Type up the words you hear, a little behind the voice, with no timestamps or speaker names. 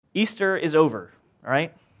Easter is over, all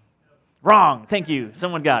right? Wrong. Thank you.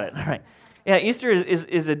 Someone got it. All right. Yeah, Easter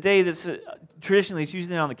is a day that's traditionally it's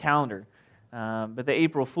usually on the calendar. But the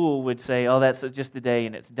April Fool would say, oh, that's just a day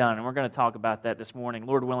and it's done. And we're going to talk about that this morning.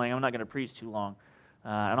 Lord willing, I'm not going to preach too long.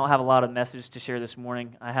 I don't have a lot of message to share this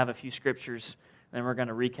morning. I have a few scriptures, and then we're going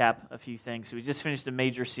to recap a few things. So we just finished a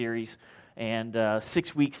major series and a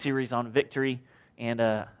 6-week series on victory. And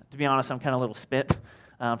to be honest, I'm kind of a little spent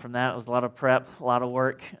from that. It was a lot of prep, a lot of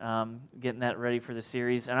work, getting that ready for the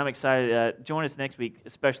series. And I'm excited. Join us next week,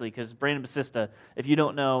 especially because Brandon Basista, if you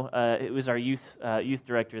don't know, it was our youth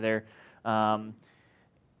director there.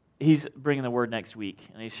 He's bringing the word next week,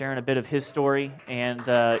 and he's sharing a bit of his story. And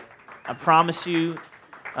I promise you,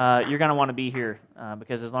 you're going to want to be here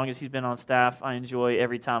because as long as he's been on staff, I enjoy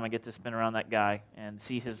every time I get to spin around that guy and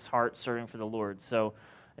see his heart serving for the Lord. So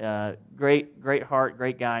great heart,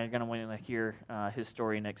 great guy. You're going to want to hear his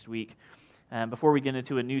story next week. And before we get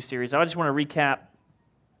into a new series, I just want to recap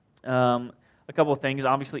a couple of things.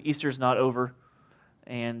 Obviously, Easter's not over,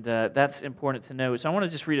 and that's important to know. So I want to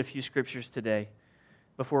just read a few scriptures today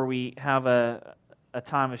before we have a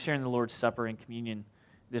time of sharing the Lord's Supper and communion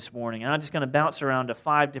this morning. And I'm just going to bounce around to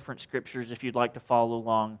 5 different scriptures if you'd like to follow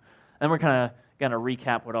along. And we're kind of going to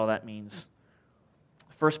recap what all that means.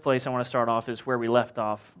 First place I want to start off is where we left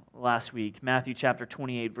off last week, Matthew chapter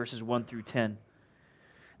 28, verses 1 through 10.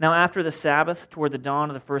 Now after the Sabbath, toward the dawn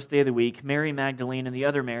of the first day of the week, Mary Magdalene and the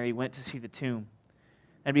other Mary went to see the tomb.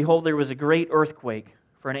 And behold, there was a great earthquake,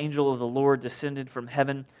 for an angel of the Lord descended from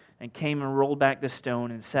heaven and came and rolled back the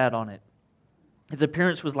stone and sat on it. His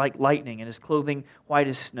appearance was like lightning, and his clothing white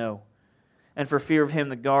as snow. And for fear of him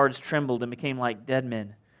the guards trembled and became like dead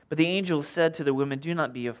men. But the angel said to the women, "Do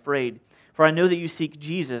not be afraid, for I know that you seek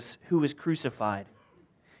Jesus, who was crucified.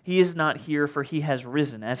 He is not here, for he has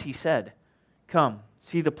risen, as he said. Come,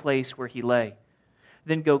 see the place where he lay.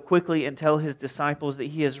 Then go quickly and tell his disciples that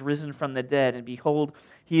he has risen from the dead, and behold,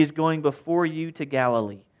 he is going before you to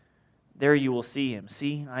Galilee. There you will see him.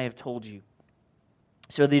 See, I have told you."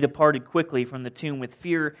 So they departed quickly from the tomb with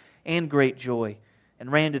fear and great joy,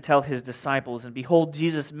 and ran to tell his disciples. And behold,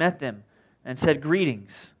 Jesus met them and said,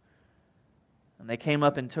 "Greetings." And they came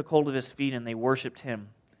up and took hold of his feet, and they worshipped him.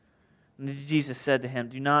 And Jesus said to him,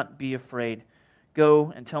 "Do not be afraid.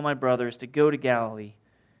 Go and tell my brothers to go to Galilee,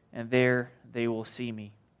 and there they will see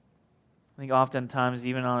me." I think oftentimes,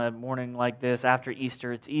 even on a morning like this, after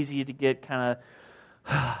Easter, it's easy to get kind of,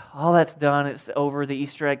 all that's done, it's over, the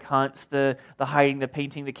Easter egg hunts, the hiding, the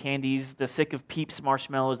painting, the candies, the sick of Peeps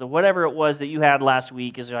marshmallows, the whatever it was that you had last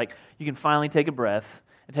week, is like, you can finally take a breath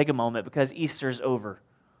and take a moment because Easter's over.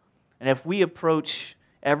 And if we approach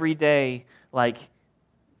every day like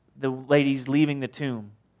the ladies leaving the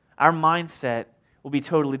tomb, our mindset will be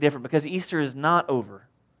totally different because Easter is not over.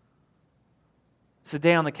 It's a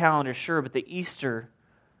day on the calendar, sure, but the Easter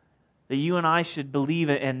that you and I should believe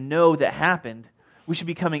and know that happened, we should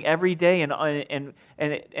be coming every day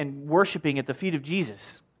and worshiping at the feet of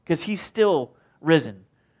Jesus because he's still risen.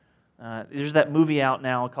 There's that movie out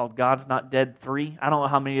now called God's Not Dead 3. I don't know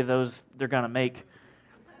how many of those they're going to make.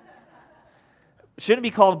 Shouldn't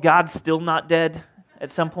it be called God's Still Not Dead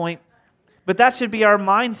at some point? But that should be our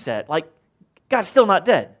mindset. Like, God's still not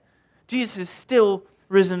dead. Jesus is still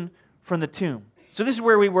risen from the tomb. So this is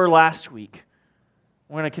where we were last week.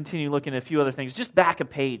 We're going to continue looking at a few other things. Just back a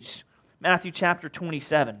page. Matthew chapter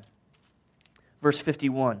 27, verse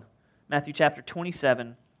 51. Matthew chapter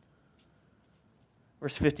 27,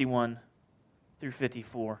 verse 51 through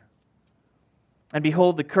 54. "And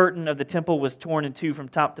behold, the curtain of the temple was torn in two from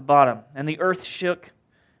top to bottom, and the earth shook,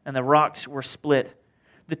 and the rocks were split.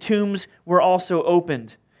 The tombs were also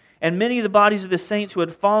opened, and many of the bodies of the saints who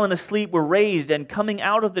had fallen asleep were raised, and coming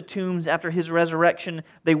out of the tombs after his resurrection,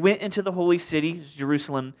 they went into the holy city,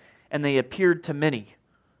 Jerusalem, and they appeared to many."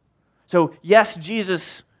 So, yes,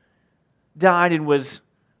 Jesus died and was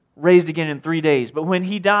raised again in 3 days, but when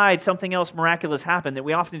he died, something else miraculous happened that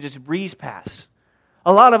we often just breeze past.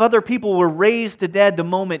 A lot of other people were raised to dead the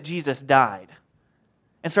moment Jesus died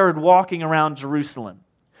and started walking around Jerusalem.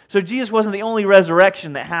 So Jesus wasn't the only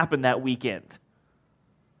resurrection that happened that weekend.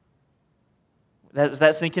 Is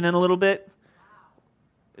that sinking in a little bit?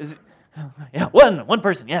 Yeah, one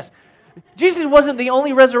person, yes. Jesus wasn't the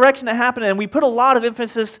only resurrection that happened, and we put a lot of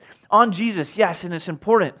emphasis on Jesus, yes, and it's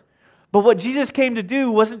important. But what Jesus came to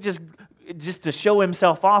do wasn't just to show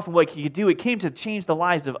himself off and what he could do. It came to change the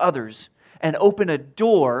lives of others and open a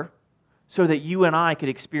door so that you and I could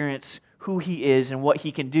experience who he is and what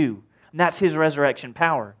he can do. And that's his resurrection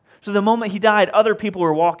power. So the moment he died, other people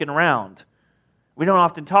were walking around. We don't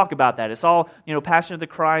often talk about that. It's all, Passion of the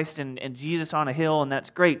Christ and Jesus on a hill, and that's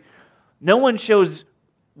great. No one shows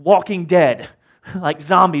walking dead, like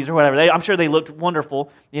zombies or whatever. I'm sure they looked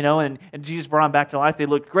wonderful, and Jesus brought them back to life. They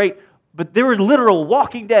looked great, but they were literal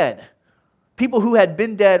walking dead. People who had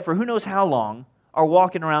been dead for who knows how long are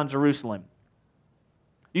walking around Jerusalem.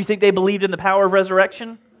 Do you think they believed in the power of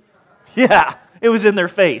resurrection? Yeah, it was in their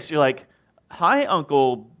face. You're like, hi,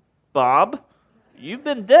 Uncle Bob. You've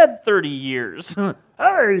been dead 30 years.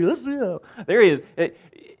 Hey, let's go. There he is.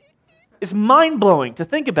 It's mind-blowing to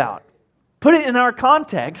think about. Put it in our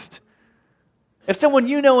context. If someone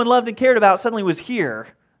you know and loved and cared about suddenly was here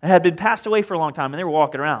and had been passed away for a long time and they were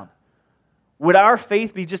walking around, would our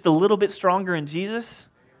faith be just a little bit stronger in Jesus?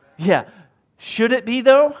 Yeah. Should it be,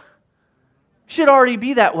 though? Should already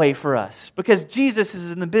be that way for us because Jesus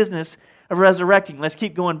is in the business of resurrecting. Let's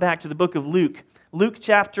keep going back to the book of Luke. Luke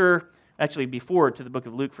chapter, actually before to the book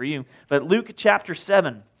of Luke for you, but Luke chapter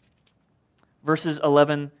 7, verses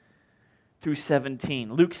 11 through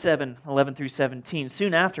 17. Luke 7, 11 through 17.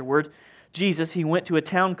 Soon afterward, Jesus, he went to a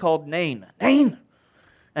town called Nain. Nain!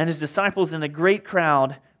 And his disciples and a great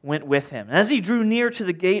crowd went with him. And as he drew near to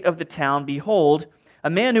the gate of the town, behold, a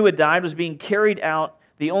man who had died was being carried out,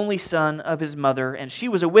 the only son of his mother, and she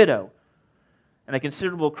was a widow. And a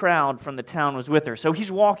considerable crowd from the town was with her. So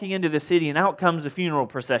he's walking into the city, and out comes the funeral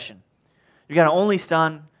procession. You got an only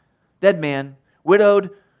son, dead man,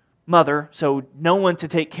 widowed mother, so no one to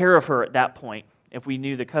take care of her at that point, if we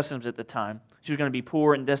knew the customs at the time. She was going to be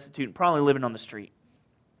poor and destitute and probably living on the street.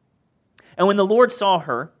 And when the Lord saw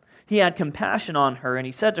her, he had compassion on her, and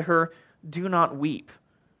he said to her, "Do not weep."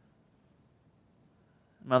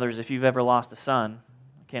 Mothers, if you've ever lost a son,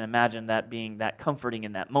 I can't imagine that being that comforting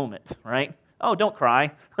in that moment, right? Oh, don't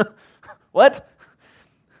cry. What?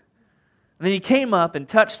 And then he came up and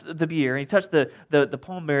touched the bier, and he touched the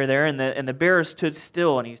pallbearer there, and the bearer stood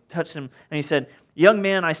still, and he touched him, and he said, "Young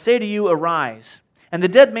man, I say to you, arise." And the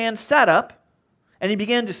dead man sat up, and he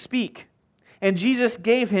began to speak. And Jesus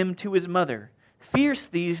gave him to his mother. Fear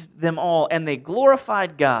seized them all, and they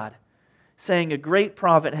glorified God, saying, "A great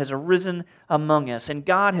prophet has arisen among us, and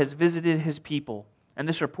God has visited his people." And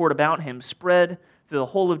this report about him spread through the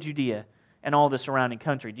whole of Judea and all the surrounding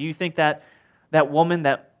country. Do you think that woman,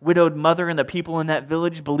 that widowed mother, and the people in that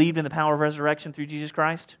village believed in the power of resurrection through Jesus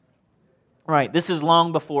Christ? Right. This is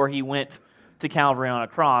long before he went to Calvary on a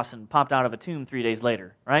cross and popped out of a tomb 3 days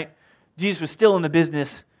later, right? Jesus was still in the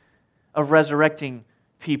business of resurrecting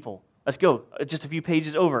people. Let's go just a few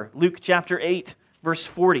pages over. Luke chapter 8, verse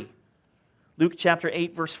 40. Luke chapter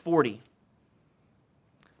 8, verse 40.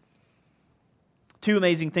 Two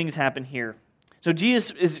amazing things happen here. So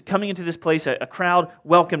Jesus is coming into this place. A crowd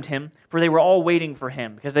welcomed him, for they were all waiting for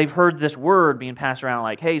him because they've heard this word being passed around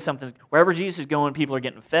like, hey, wherever Jesus is going, people are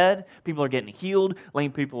getting fed, people are getting healed,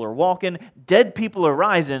 lame people are walking, dead people are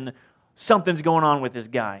rising. Something's going on with this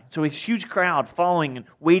guy. So a huge crowd following and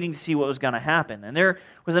waiting to see what was going to happen. And there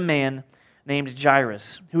was a man named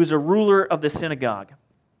Jairus, who was a ruler of the synagogue.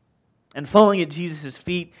 And falling at Jesus'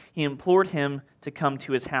 feet, he implored him to come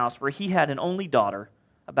to his house, where he had an only daughter,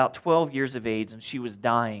 about 12 years of age, and she was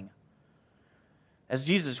dying. As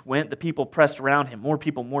Jesus went, the people pressed around him. More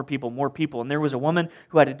people, more people, more people. And there was a woman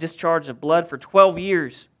who had a discharge of blood for 12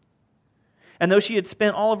 years. And though she had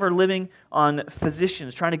spent all of her living on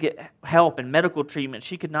physicians, trying to get help and medical treatment,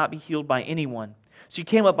 she could not be healed by anyone. She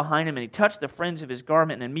came up behind him, and he touched the fringe of his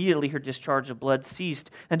garment, and immediately her discharge of blood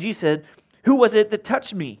ceased. And Jesus said, "Who was it that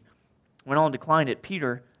touched me?" When all declined it,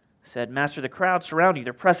 Peter said, "Master, the crowd surround you.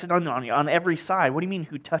 They're pressing on you on every side. What do you mean,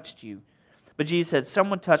 who touched you?" But Jesus said,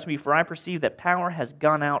 "Someone touched me, for I perceive that power has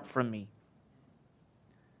gone out from me."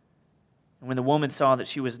 And when the woman saw that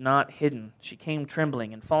she was not hidden, she came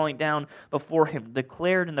trembling and falling down before him,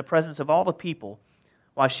 declared in the presence of all the people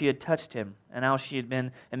why she had touched him and how she had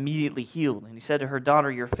been immediately healed. And he said to her,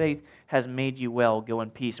 "Daughter, your faith has made you well. Go in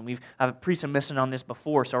peace." And I've preached a message on this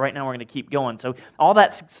before, so right now we're going to keep going. So all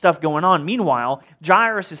that stuff going on. Meanwhile,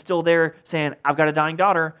 Jairus is still there saying, "I've got a dying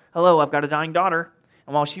daughter. Hello, I've got a dying daughter."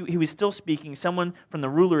 And while he was still speaking, someone from the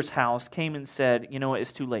ruler's house came and said, "You know what?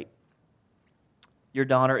 It's too late. Your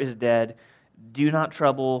daughter is dead. Do not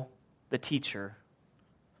trouble the teacher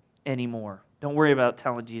anymore." Don't worry about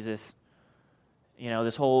telling Jesus,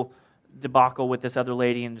 this whole debacle with this other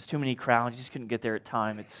lady, and there's too many crowds. You just couldn't get there at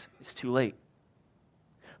time. It's too late.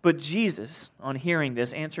 But Jesus, on hearing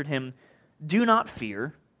this, answered him, "Do not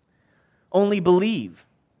fear, only believe,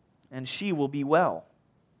 and she will be well."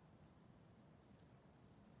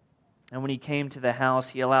 And when he came to the house,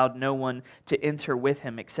 he allowed no one to enter with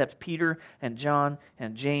him except Peter and John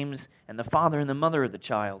and James and the father and the mother of the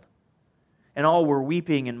child. And all were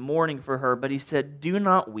weeping and mourning for her, but he said, "Do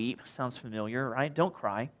not weep." Sounds familiar, right? Don't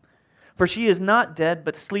cry. "For she is not dead,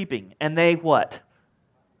 but sleeping." And they what?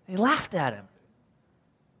 They laughed at him,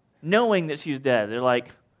 knowing that she was dead. They're like,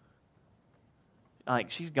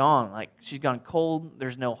 she's gone. Like, she's gone cold.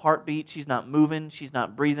 There's no heartbeat. She's not moving. She's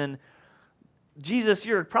not breathing. Jesus,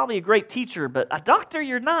 you're probably a great teacher, but a doctor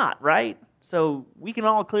you're not, right? So we can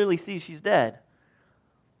all clearly see she's dead.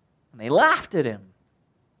 And they laughed at him.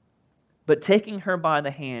 But taking her by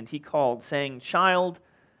the hand, he called, saying, "Child,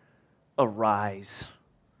 arise."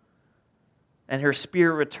 And her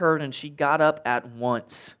spirit returned, and she got up at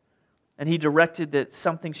once. And he directed that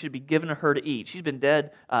something should be given to her to eat. She's been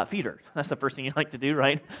dead. Feed her. That's the first thing you like to do,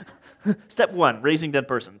 right? Step one, raising dead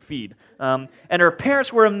person, feed. And her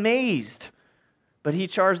parents were amazed. But he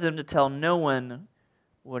charged them to tell no one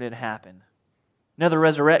what had happened. Another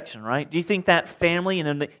resurrection, right? Do you think that family,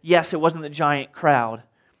 and then yes, it wasn't the giant crowd,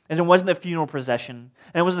 and it wasn't the funeral procession,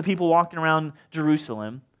 and it wasn't the people walking around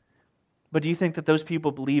Jerusalem, but do you think that those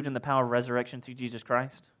people believed in the power of resurrection through Jesus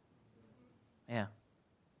Christ? Yeah.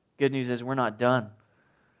 Good news is we're not done.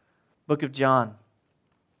 Book of John,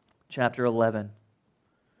 chapter 11.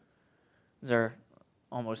 This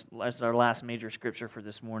is our last major scripture for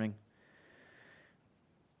this morning.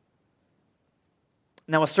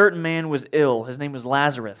 Now a certain man was ill. His name was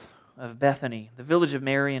Lazarus of Bethany, the village of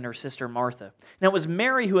Mary and her sister Martha. Now it was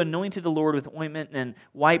Mary who anointed the Lord with ointment and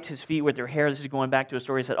wiped his feet with her hair. This is going back to a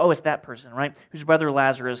story. He said, oh, it's that person, right? Whose brother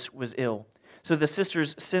Lazarus was ill. So the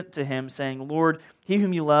sisters sent to him, saying, Lord, he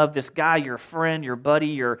whom you love, this guy, your friend, your buddy,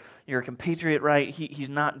 your compatriot, right? He's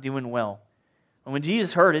not doing well. And when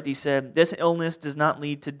Jesus heard it, he said, this illness does not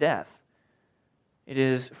lead to death. It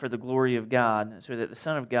is for the glory of God, so that the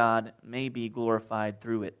Son of God may be glorified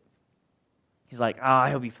through it. He's like,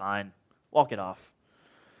 he'll be fine. Walk it off.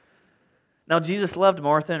 Now Jesus loved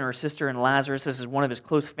Martha and her sister and Lazarus. This is one of his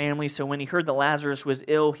close family. So when he heard that Lazarus was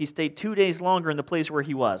ill, he stayed 2 days longer in the place where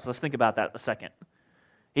he was. Let's think about that a second.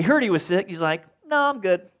 He heard he was sick. He's like, no, I'm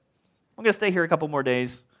good. I'm going to stay here a couple more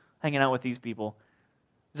days, hanging out with these people.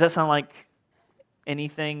 Does that sound like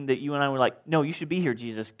anything that you and I were like, no, you should be here,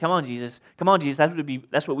 Jesus. Come on, Jesus. Come on, Jesus.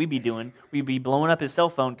 That's what we'd be doing. We'd be blowing up his cell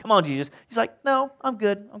phone. Come on, Jesus. He's like, no, I'm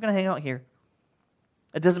good. I'm going to hang out here.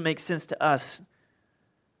 It doesn't make sense to us,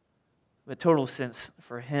 but total sense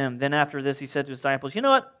for him. Then after this, he said to his disciples, you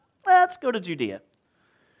know what? Let's go to Judea.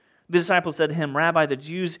 The disciples said to him, Rabbi, the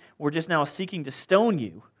Jews were just now seeking to stone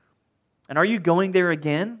you. And are you going there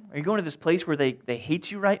again? Are you going to this place where they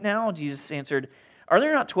hate you right now? Jesus answered, are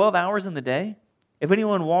there not 12 hours in the day? If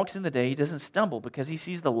anyone walks in the day, he doesn't stumble because he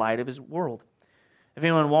sees the light of his world. If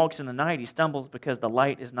anyone walks in the night, he stumbles because the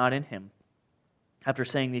light is not in him. After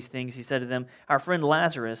saying these things, he said to them, our friend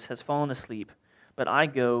Lazarus has fallen asleep, but I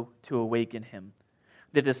go to awaken him.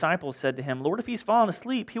 The disciples said to him, Lord, if he's fallen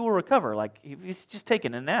asleep, he will recover. Like, he's just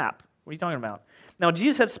taking a nap. What are you talking about? Now,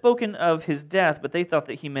 Jesus had spoken of his death, but they thought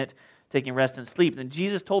that he meant taking rest and sleep. And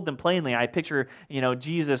Jesus told them plainly, I picture,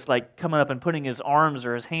 Jesus like coming up and putting his arms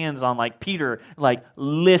or his hands on like Peter, like,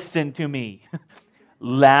 listen to me.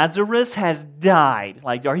 Lazarus has died.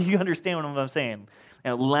 Like, are you understand what I'm saying?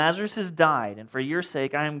 Now, Lazarus has died, and for your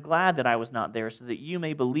sake, I am glad that I was not there so that you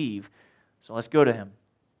may believe. So let's go to him.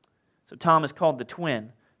 So Thomas, called the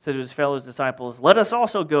twin, said to his fellow disciples, let us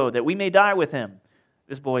also go that we may die with him.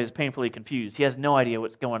 This boy is painfully confused. He has no idea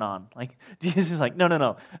what's going on. Like, Jesus is like,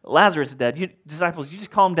 no. Lazarus is dead. Disciples, you just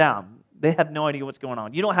calm down. They have no idea what's going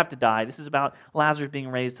on. You don't have to die. This is about Lazarus being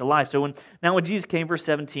raised to life. So when Jesus came, verse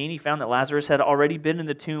 17, he found that Lazarus had already been in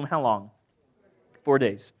the tomb, how long? 4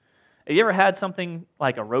 days. Have you ever had something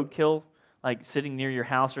like a roadkill, like sitting near your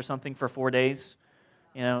house or something for 4 days?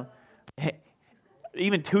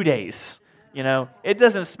 Even 2 days. It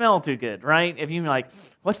doesn't smell too good, right? If you're like,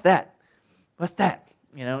 what's that? What's that?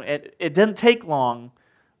 It doesn't take long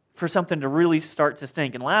for something to really start to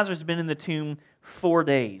stink. And Lazarus has been in the tomb 4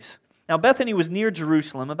 days. Now, Bethany was near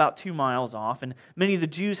Jerusalem, about 2 miles off, and many of the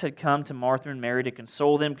Jews had come to Martha and Mary to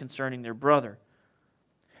console them concerning their brother.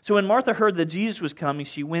 So when Martha heard that Jesus was coming,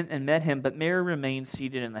 she went and met him, but Mary remained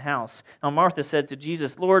seated in the house. Now Martha said to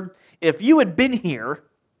Jesus, Lord, if you had been here,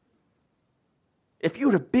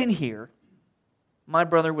 my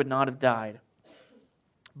brother would not have died.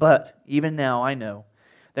 But even now I know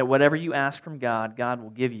that whatever you ask from God, God will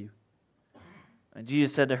give you. And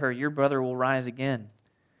Jesus said to her, your brother will rise again.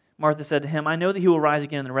 Martha said to him, I know that he will rise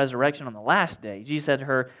again in the resurrection on the last day. Jesus said to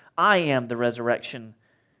her, I am the resurrection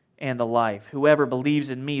and the life. Whoever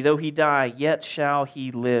believes in me, though he die, yet shall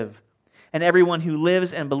he live. And everyone who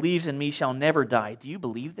lives and believes in me shall never die. Do you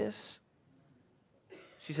believe this?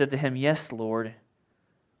 She said to him, yes, Lord.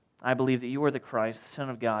 I believe that you are the Christ, the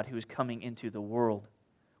Son of God, who is coming into the world.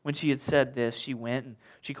 When she had said this, she went and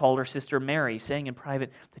she called her sister Mary, saying in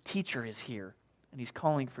private, the teacher is here, and he's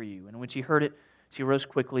calling for you. And when she heard it, She rose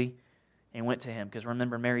quickly and went to him, because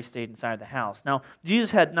remember, Mary stayed inside the house. Now,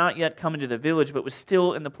 Jesus had not yet come into the village, but was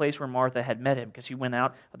still in the place where Martha had met him, because she went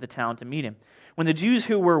out of the town to meet him. When the Jews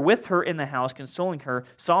who were with her in the house, consoling her,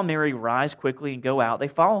 saw Mary rise quickly and go out, they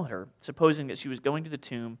followed her, supposing that she was going to the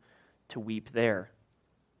tomb to weep there.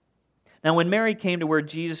 Now, when Mary came to where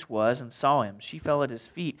Jesus was and saw him, she fell at his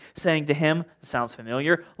feet, saying to him, sounds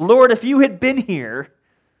familiar, "Lord, if you had been here,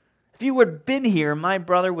 my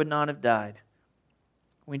brother would not have died."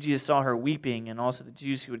 When Jesus saw her weeping, and also the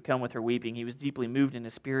Jews who had come with her weeping, he was deeply moved in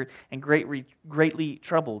his spirit and greatly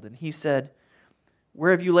troubled. And he said,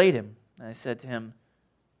 "Where have you laid him?" And I said to him,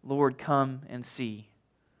 "Lord, come and see."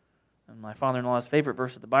 And my father-in-law's favorite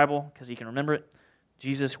verse of the Bible, because he can remember it,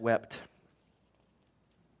 Jesus wept.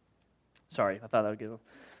 Sorry, I thought that would give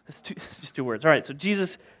it's just two words. All right, so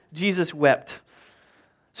Jesus wept.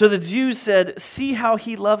 So the Jews said, "See how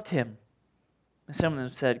he loved him." And some of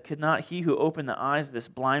them said, "Could not he who opened the eyes of this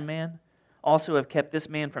blind man also have kept this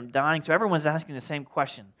man from dying?" So everyone's asking the same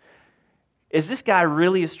question. Is this guy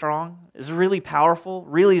really as strong? Is he really powerful?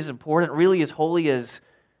 Really as important? Really as holy as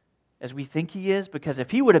we think he is? Because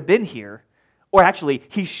if he would have been here, or actually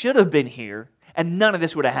he should have been here, and none of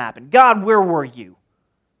this would have happened. God, where were you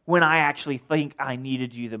when I actually think I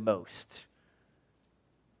needed you the most?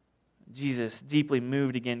 Jesus, deeply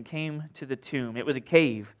moved again, came to the tomb. It was a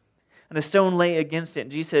cave, and a stone lay against it.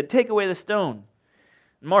 And Jesus said, "Take away the stone."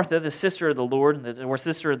 And Martha, the sister of the Lord, or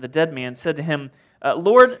sister of the dead man, said to him,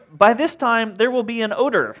 "Lord, by this time there will be an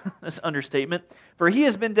odor," that's an understatement, "for he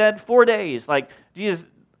has been dead 4 days." Like, Jesus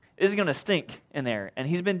is going to stink in there. And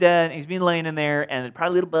he's been dead, and he's been laying in there, and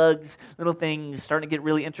probably little bugs, little things, starting to get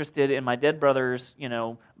really interested in my dead brother's,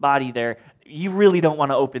 body there. You really don't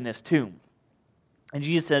want to open this tomb. And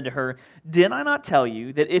Jesus said to her, "Did I not tell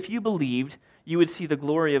you that if you believed, you would see the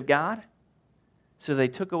glory of God?" So they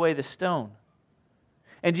took away the stone.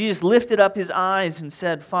 And Jesus lifted up his eyes and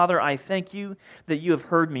said, "Father, I thank you that you have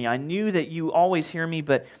heard me. I knew that you always hear me,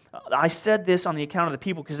 but I said this on the account of the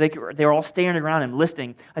people," because they were all standing around him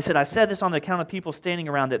listening. I said this on the account of people standing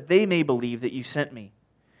around, that they may believe that you sent me."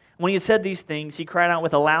 When he had said these things, he cried out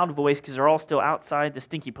with a loud voice, because they're all still outside the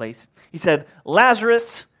stinky place. He said,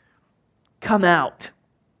 "Lazarus, come out."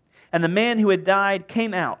 And the man who had died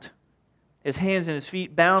came out, his hands and his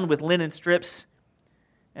feet bound with linen strips,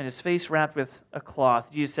 and his face wrapped with a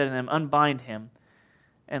cloth. Jesus said to them, "Unbind him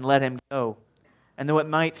and let him go." And though it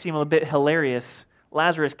might seem a bit hilarious,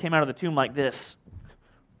 Lazarus came out of the tomb like this.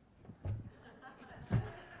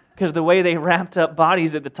 Because the way they wrapped up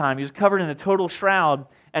bodies at the time, he was covered in a total shroud,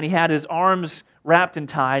 and he had his arms wrapped and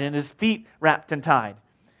tied, and his feet wrapped and tied.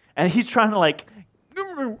 And he's trying to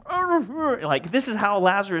this is how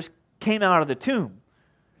Lazarus came out of the tomb.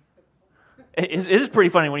 It is pretty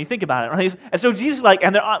funny when you think about it, right? And so Jesus,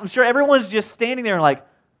 I'm sure everyone's just standing there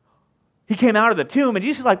he came out of the tomb, and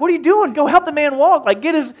Jesus is like, "What are you doing? Go help the man walk.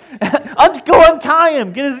 Go untie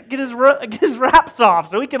him. Get his wraps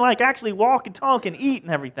off so he can actually walk and talk and eat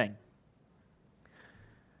and everything."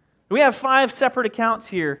 We have 5 separate accounts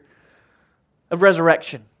here of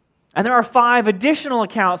resurrection. And there are 5 additional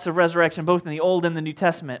accounts of resurrection, both in the Old and the New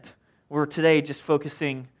Testament. We're today just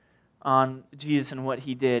focusing on Jesus and what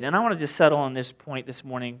he did. And I want to just settle on this point this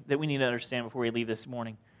morning that we need to understand before we leave this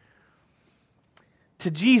morning. To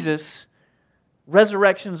Jesus,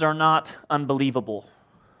 resurrections are not unbelievable.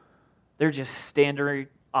 They're just standard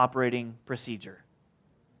operating procedure.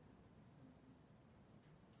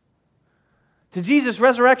 To Jesus,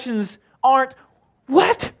 resurrections aren't,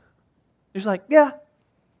 "What?" He's like, "Yeah,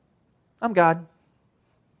 I'm God.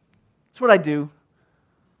 That's what I do.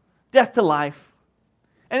 Death to life."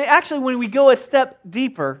 And actually, when we go a step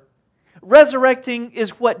deeper, resurrecting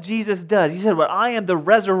is what Jesus does. He said, "Well, I am the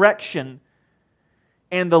resurrection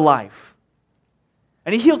and the life."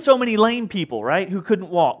 And he healed so many lame people, right, who couldn't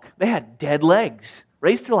walk. They had dead legs,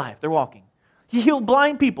 raised to life. They're walking. He healed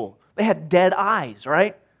blind people. They had dead eyes,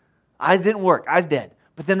 right? Eyes didn't work. Eyes dead.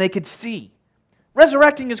 But then they could see.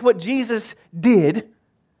 Resurrecting is what Jesus did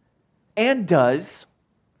and does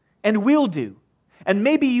and will do. And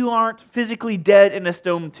maybe you aren't physically dead in a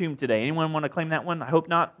stone tomb today. Anyone want to claim that one? I hope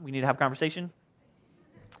not. We need to have a conversation.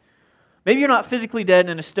 Maybe you're not physically dead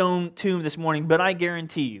in a stone tomb this morning, but I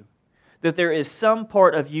guarantee you that there is some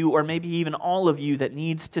part of you, or maybe even all of you, that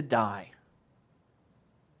needs to die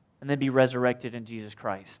and then be resurrected in Jesus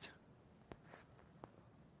Christ.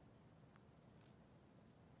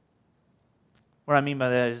 What I mean by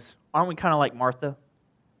that is, aren't we kind of like Martha?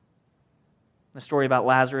 The story about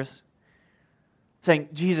Lazarus. Saying,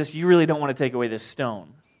 "Jesus, you really don't want to take away this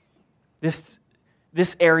stone. This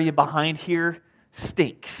area behind here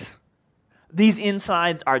stinks. These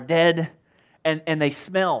insides are dead, and they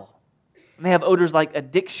smell. And they have odors like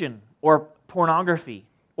addiction or pornography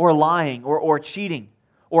or lying or cheating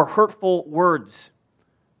or hurtful words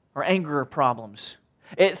or anger problems.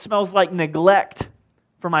 It smells like neglect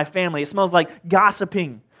for my family. It smells like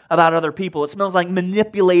gossiping about other people. It smells like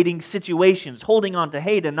manipulating situations, holding on to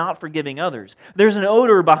hate and not forgiving others. There's an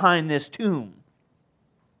odor behind this tomb.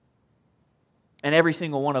 And every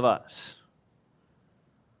single one of us.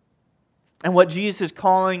 And what Jesus is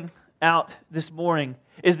calling out this morning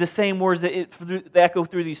is the same words that echo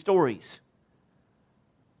through these stories.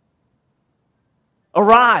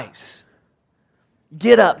 Arise,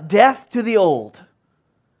 get up, death to the old,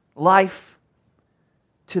 life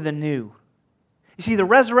to the new. You see, the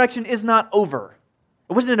resurrection is not over.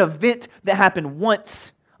 It wasn't an event that happened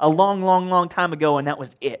once a long, long, long time ago, and that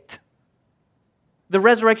was it. The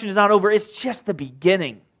resurrection is not over, it's just the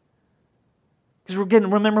beginning. Because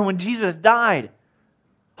remember when Jesus died,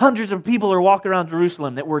 hundreds of people are walking around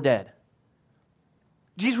Jerusalem that were dead.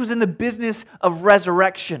 Jesus was in the business of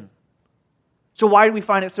resurrection. So why do we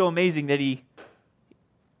find it so amazing that He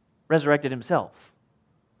resurrected Himself?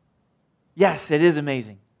 Yes, it is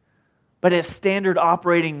amazing. But it's standard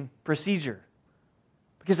operating procedure.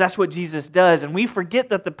 Because that's what Jesus does. And we forget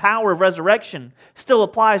that the power of resurrection still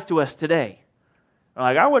applies to us today.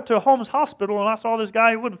 Like, I went to Holmes Hospital and I saw this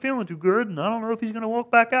guy who wasn't feeling too good, and I don't know if he's going to walk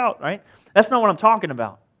back out, right? That's not what I'm talking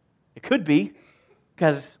about. It could be,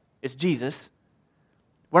 because it's Jesus.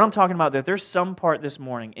 What I'm talking about, that there's some part this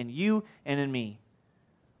morning in you and in me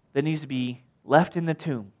that needs to be left in the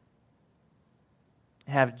tomb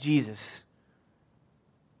and have Jesus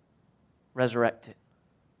resurrected.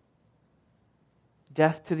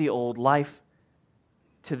 Death to the old, life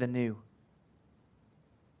to the new.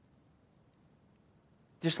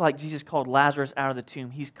 Just like Jesus called Lazarus out of the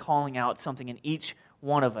tomb, He's calling out something in each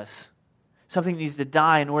one of us. Something that needs to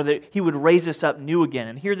die in order that He would raise us up new again.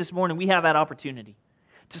 And here this morning, we have that opportunity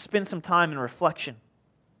to spend some time in reflection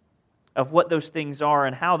of what those things are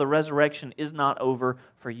and how the resurrection is not over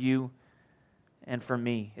for you and for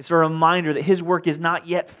me. It's a reminder that His work is not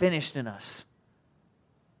yet finished in us.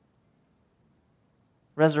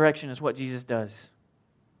 Resurrection is what Jesus does.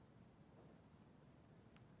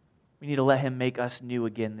 We need to let Him make us new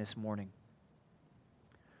again this morning.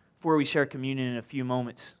 Before we share communion in a few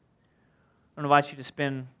moments, I invite you to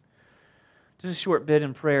spend just a short bit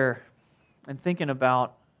in prayer and thinking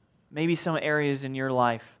about maybe some areas in your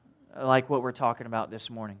life like what we're talking about this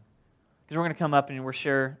morning. Because we're going to come up and we'll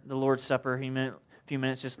share the Lord's Supper in a few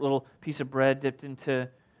minutes, just a little piece of bread dipped into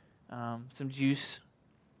some juice.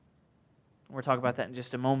 We'll talk about that in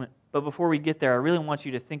just a moment. But before we get there, I really want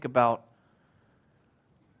you to think about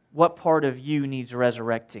what part of you needs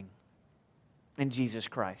resurrecting in Jesus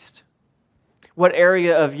Christ. What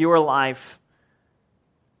area of your life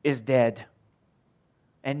is dead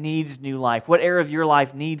and needs new life? What area of your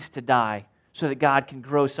life needs to die so that God can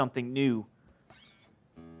grow something new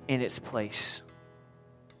in its place?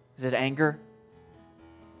 Is it anger?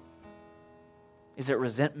 Is it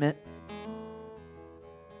resentment?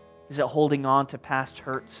 Is it holding on to past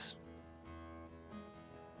hurts?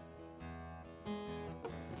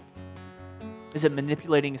 Is it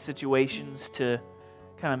manipulating situations to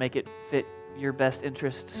kind of make it fit your best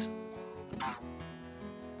interests?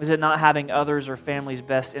 Is it not having others or family's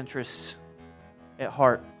best interests at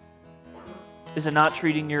heart? Is it not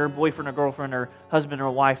treating your boyfriend or girlfriend or husband or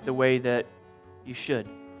wife the way that you should?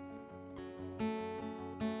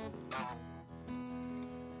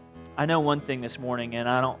 I know one thing this morning, and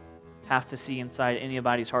I don't have to see inside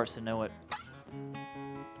anybody's hearts to know it.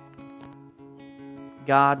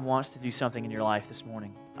 God wants to do something in your life this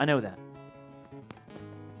morning. I know that.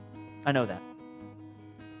 I know that.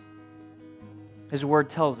 His Word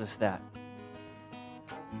tells us that.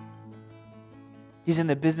 He's in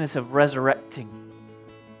the business of resurrecting.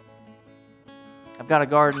 I've got a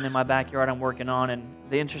garden in my backyard I'm working on, and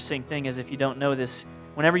the interesting thing is, if you don't know this,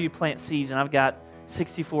 whenever you plant seeds, and I've got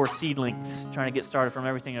 64 seedlings trying to get started from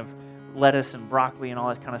everything of lettuce and broccoli and all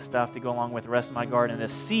that kind of stuff to go along with the rest of my garden, and a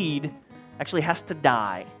seed actually has to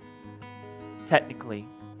die, technically,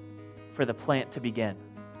 for the plant to begin.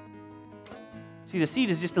 See, the seed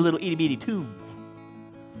is just a little itty-bitty tomb.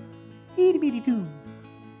 Itty-bitty tomb.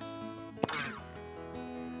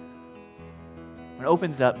 When it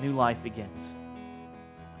opens up, new life begins.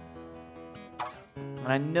 And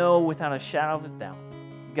I know without a shadow of a doubt,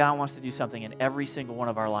 God wants to do something in every single one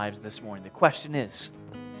of our lives this morning. The question is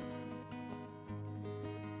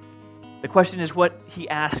what He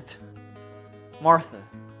asked Martha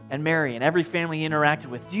and Mary and every family He interacted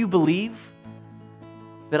with. Do you believe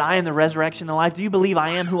that I am the resurrection and the life? Do you believe I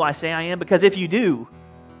am who I say I am? Because if you do,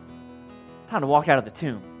 time to walk out of the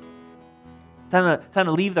tomb. Time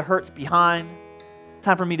to leave the hurts behind.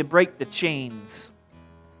 Time for me to break the chains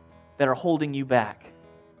that are holding you back.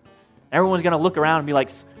 Everyone's going to look around and be like,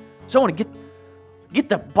 someone get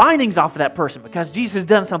the bindings off of that person because Jesus has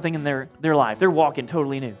done something in their life. They're walking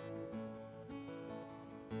totally new.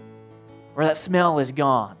 Or that smell is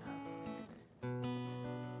gone.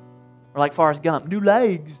 Or like Forrest Gump, new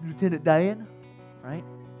legs, Lieutenant Dan. Right?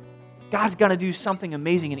 God's going to do something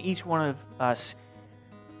amazing in each one of us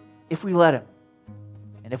if we let Him.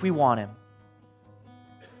 And if we want Him.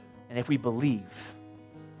 And if we believe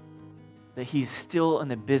that He's still in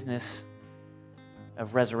the business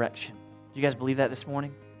of resurrection. Do you guys believe that this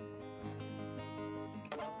morning?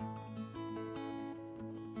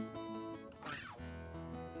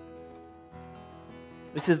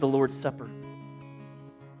 This is the Lord's Supper.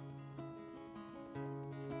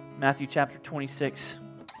 Matthew chapter 26.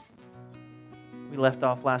 We left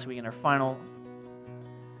off last week in our final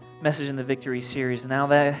message in the Victory series. Now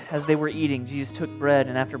that as they were eating, Jesus took bread,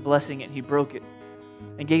 and after blessing it, He broke it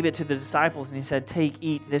and gave it to the disciples, and He said, "Take,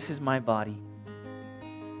 eat, this is my body."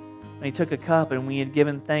 And He took a cup, and when He had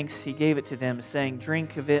given thanks, He gave it to them, saying,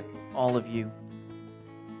 "Drink of it, all of you.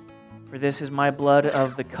 For this is my blood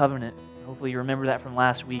of the covenant." Hopefully you remember that from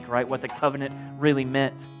last week, right? What the covenant really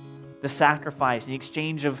meant. The sacrifice, the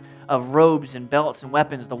exchange of robes and belts and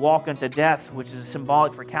weapons, the walk unto death, which is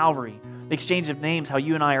symbolic for Calvary. The exchange of names, how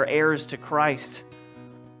you and I are heirs to Christ.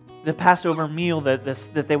 The Passover meal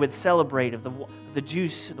that they would celebrate of the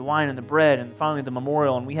juice, the wine, and the bread, and finally the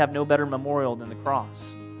memorial, and we have no better memorial than the cross.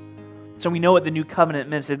 So we know what the new covenant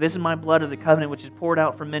meant. So this is my blood of the covenant, which is poured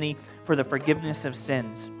out for many for the forgiveness of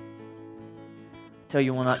sins. Until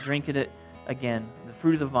you will not drink it again, the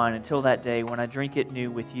fruit of the vine, until that day when I drink it new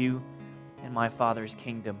with you in my Father's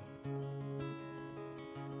kingdom.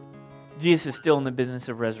 Jesus is still in the business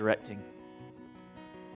of resurrecting.